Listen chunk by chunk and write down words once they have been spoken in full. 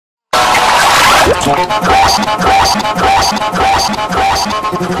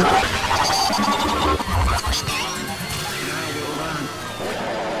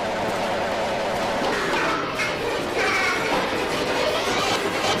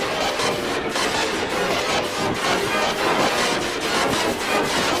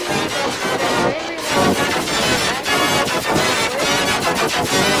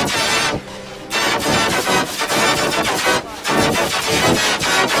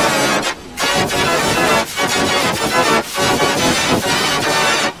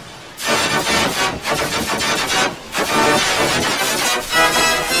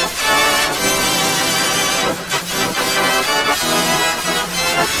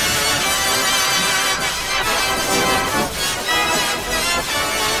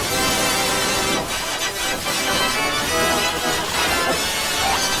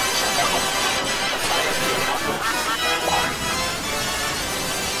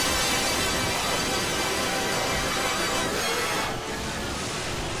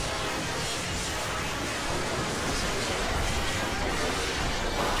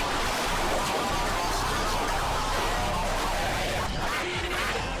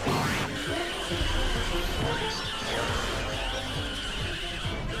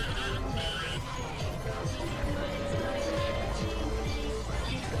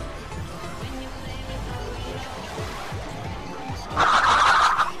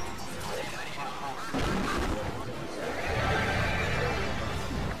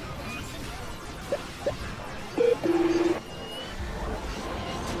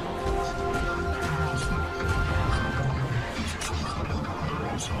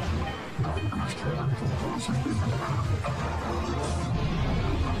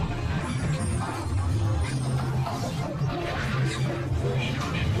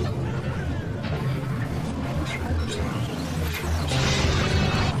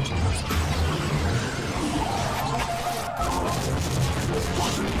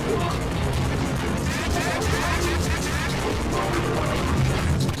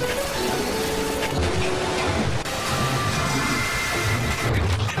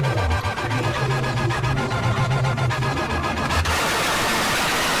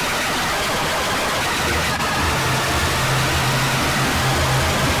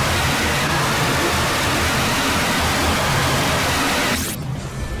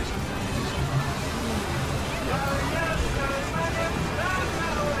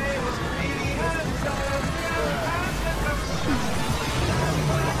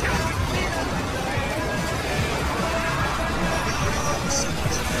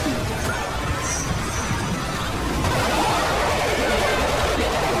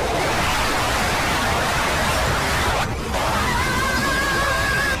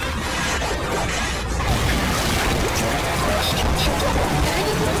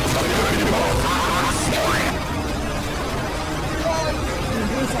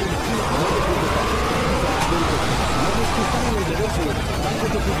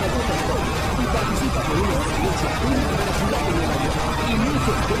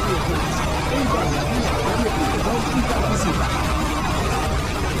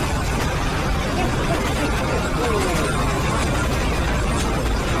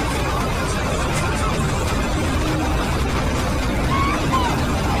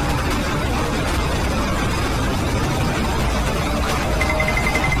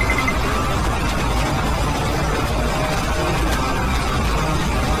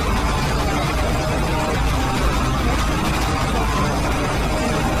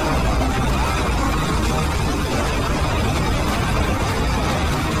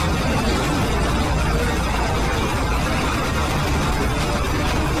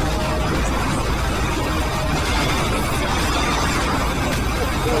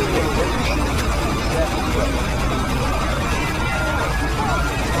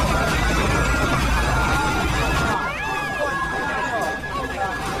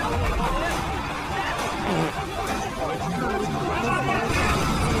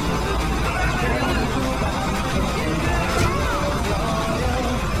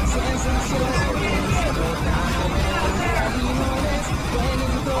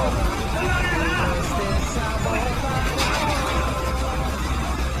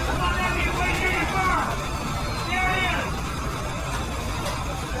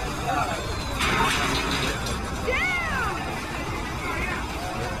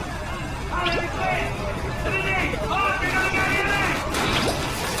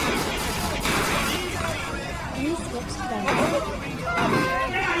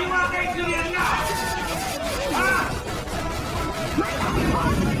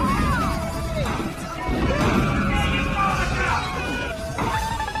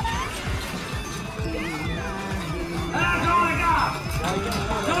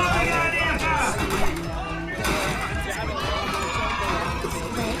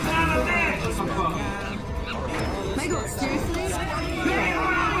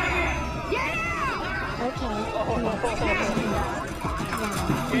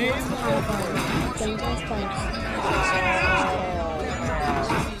Dangerous place.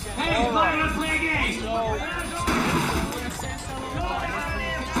 Hey, everybody, let's play a game! Is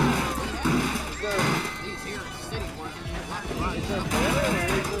there more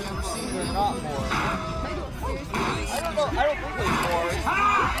or is there not more? I don't know. I don't think there's more.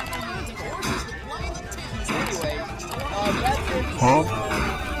 Anyway, that's it. Huh?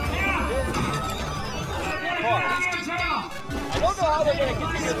 I don't know how they're going to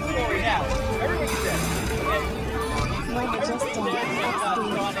continue the story now. Everybody's dead. What I just did.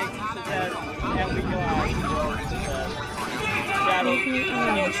 Sonic says, and we go out. Shadow.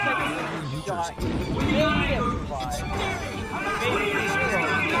 Shot. We didn't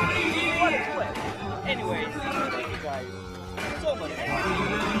survive. Maybe zero. What a flip. Anyways, thank you guys so much.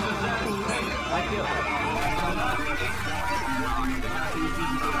 I feel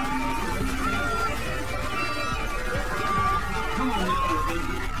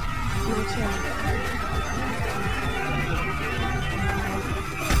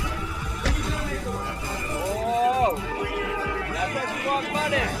Oh, that's what you want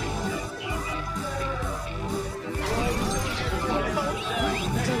money.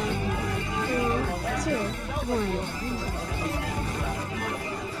 3, 2, 1.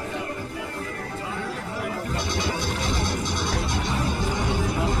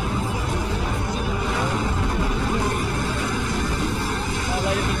 Not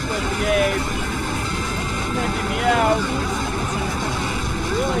letting me quit the game. Freaking me out.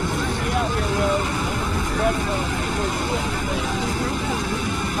 Really freaking me out here, Rose.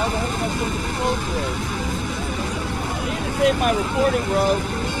 How the heck am I supposed to close this? I need to save my recording, Rose.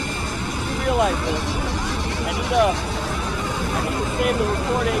 You realize this. I need to save the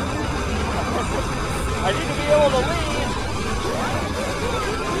recording. I need to be able to leave.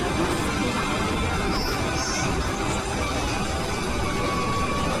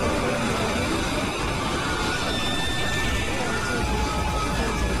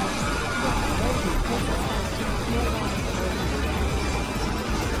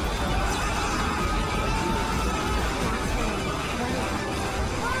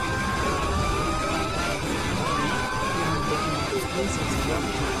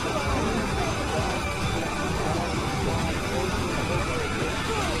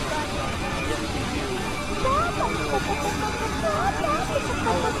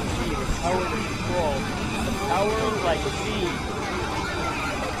 Power like sea.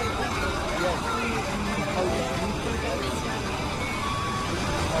 Yes.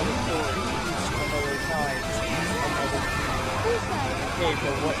 Another story. Another time. Okay, so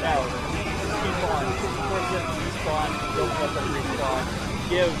what now? Respawn. Force them to respawn. Don't let them respawn.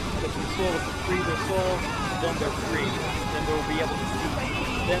 Give the soul to free their soul. Then they're free. Then they'll be able to see.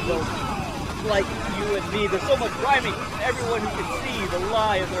 Then they'll, like you and me, there's so much rhyming. Everyone who can see the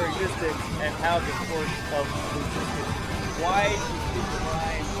lie of their existence and have the source of existence. Why do you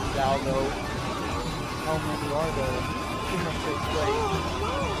rhyme? Thou know. How many are there? Too much to explain.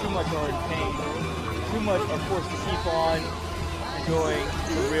 Too much are in pain. Too much are forced to keep on enjoying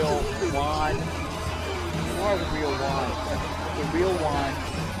the real wand. You are the real wand. The real wand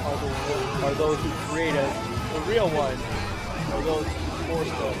are those who create us. The real ones are those who force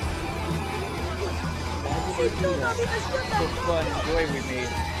us. Why do they do that? For fun and joy we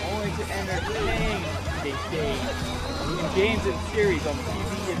made, only to entertain, they say. In games and series on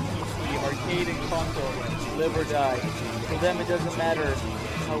TV and PC, arcade and console, live or die. For them it doesn't matter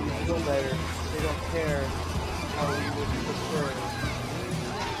how we feel better. They don't care how we would prefer.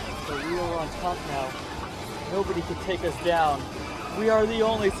 So we are on top now. Nobody can take us down. We are the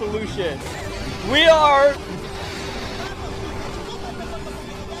only solution. We are...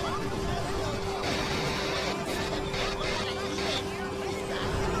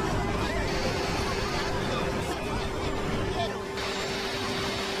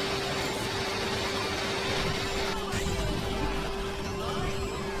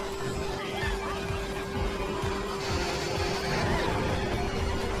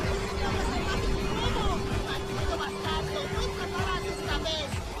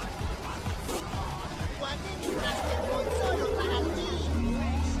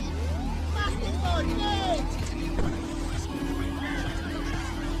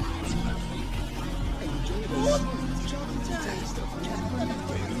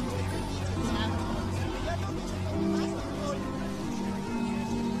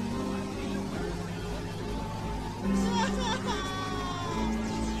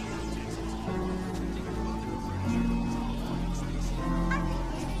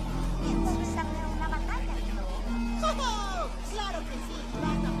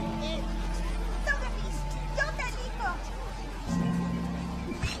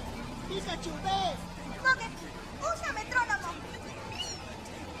 ¡Pikachu, ven! Nugget, usa metrónomo.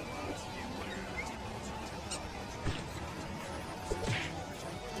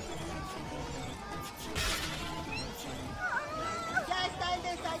 ¡Ya está el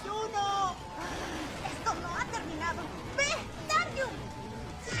desayuno! Esto no ha terminado. ¡Ve, Darius!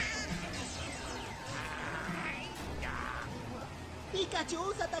 ¡Pikachu,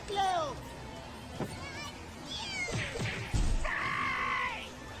 usa tacleo!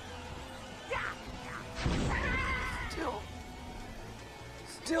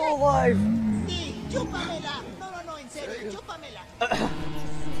 Still alive. ¡Sí, chúpamela! No, en serio, chúpamela.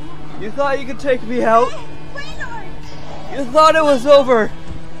 You thought you could take me out? Waylord. You thought it was over.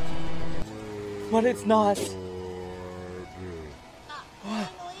 But it's not. Bueno,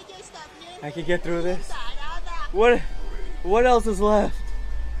 ella está bien. I can get through this. Tarada. What else is left?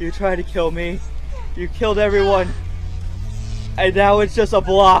 You tried to kill me. You killed everyone. And now it's just a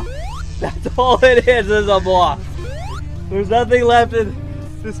block. That's all it is a block. There's nothing left in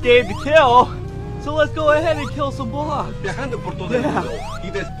this game to kill. So let's go ahead and kill some blocks. Viajando por todo el mundo y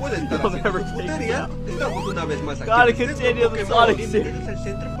después de estar You'll haciendo never su take putería, me estamos una vez más aquí Gotta en el centro continue the Pokémon. Sonic Bienvenidos al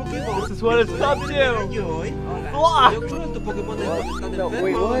centro Pokémon. This is what it's come to. Y hoy, Block. yo creo que tu Pokémon están No, enfermos.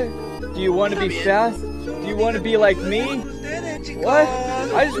 wait, what? Do you want to be fast? Do you want to be like me? Ustedes, chicos. What?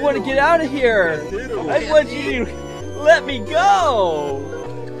 I just want to get out of here. I just want you to let me go.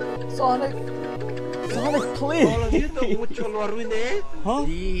 Sonic, Oh, lo siento please. mucho, lo arruiné. Huh?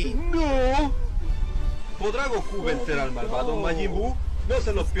 Sí. No. ¿Podrá Goku vencer al malvado Majin Buu? No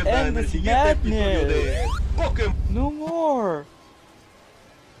se lo pierdan en el Endless siguiente episodio de Pokémon. No more.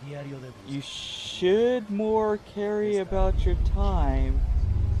 You should more carry about your time.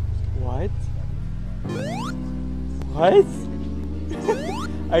 What? What?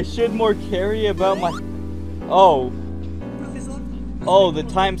 I should more carry about my... Oh. Oh, the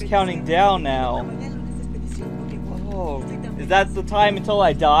time's counting down now. Oh. Is that the time until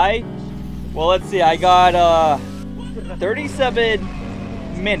I die? Well, let's see. I got 37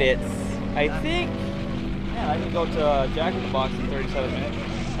 minutes. I think... Man, I can go to Jack in the Box in 37 minutes.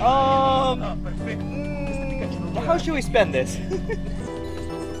 How should we spend this?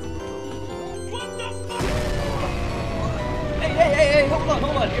 Hey, hold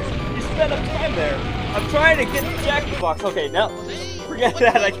on. You spent up time there. I'm trying to get to Jack in the Box. Okay, now, forget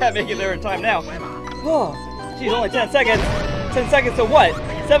that. I can't make it there in time now. Oh, geez, only 10 seconds. 10 seconds to what?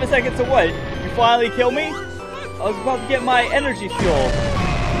 7 seconds to what? You finally kill me? I was about to get my energy fuel.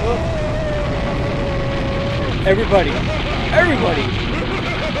 Everybody,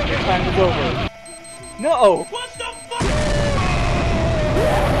 your time is over. No! What the fuck?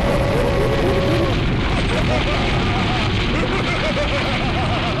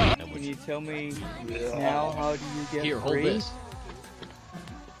 Can you tell me now, how do you get Here, hold free? this.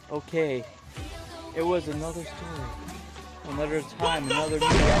 Okay, it was another story. Another time, another me.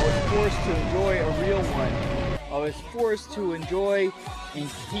 I was forced to enjoy a real one. I was forced to enjoy and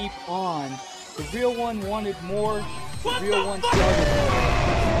keep on. The real one wanted more. The real one started more.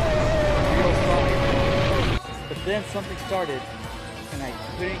 The real Sonic. But then something started, and I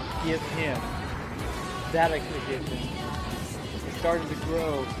couldn't give him. That I could give him. It started to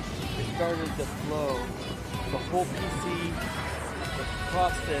grow. It started to flow. The whole PC, the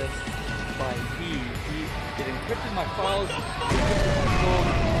process by he it encrypted my files, it encrypted my soul,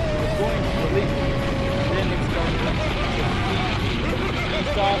 it was going to delete me. Then it started to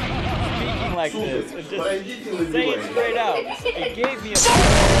stop speaking like this and just say it straight out. It gave me a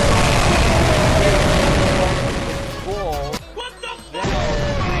ball. Then I was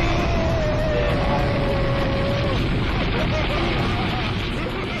free. Then I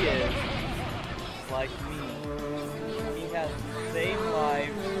he is like me. He has the same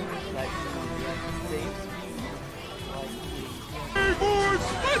life like me. He has the same speed like me.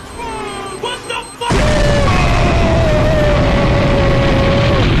 What the fuck?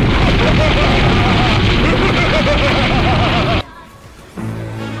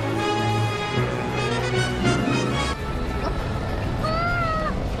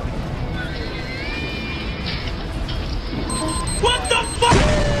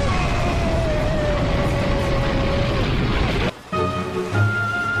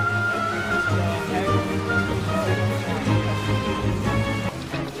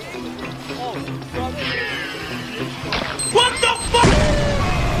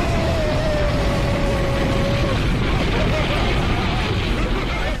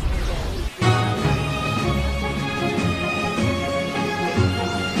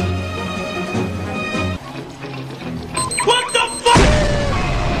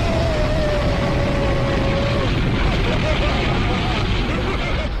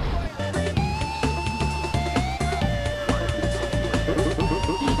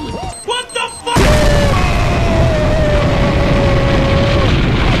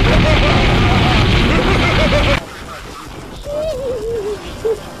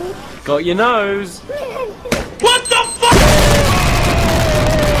 Got your nose. What the fuck?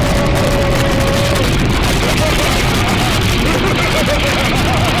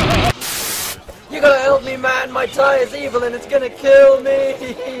 You gotta help me, man. My tie is evil and it's gonna kill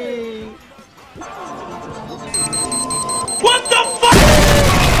me. What the fuck?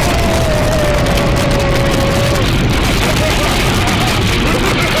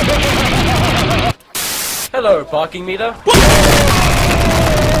 Hello, parking meter.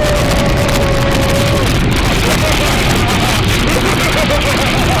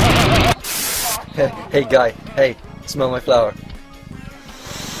 Hey guy, hey, smell my flower.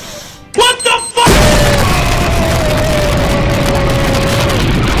 What the fuck?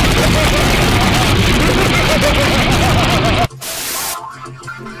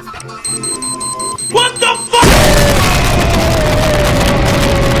 What the fuck?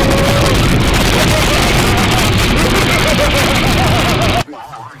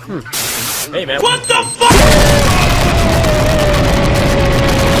 Hey, man. What the fuck?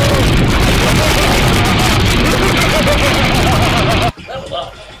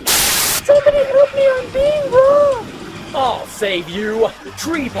 Somebody help me, I'm being robbed. I'll save you.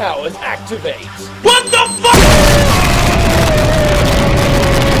 Tree powers activate. What the fuck?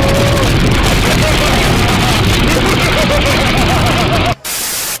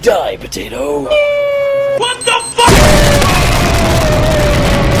 Die, potato. What the fuck?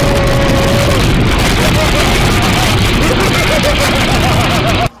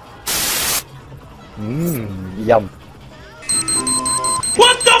 Yum.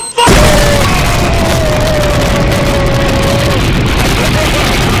 What the fuck?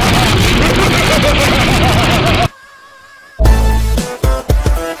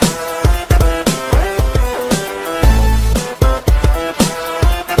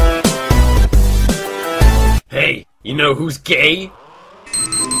 Hey, you know who's gay?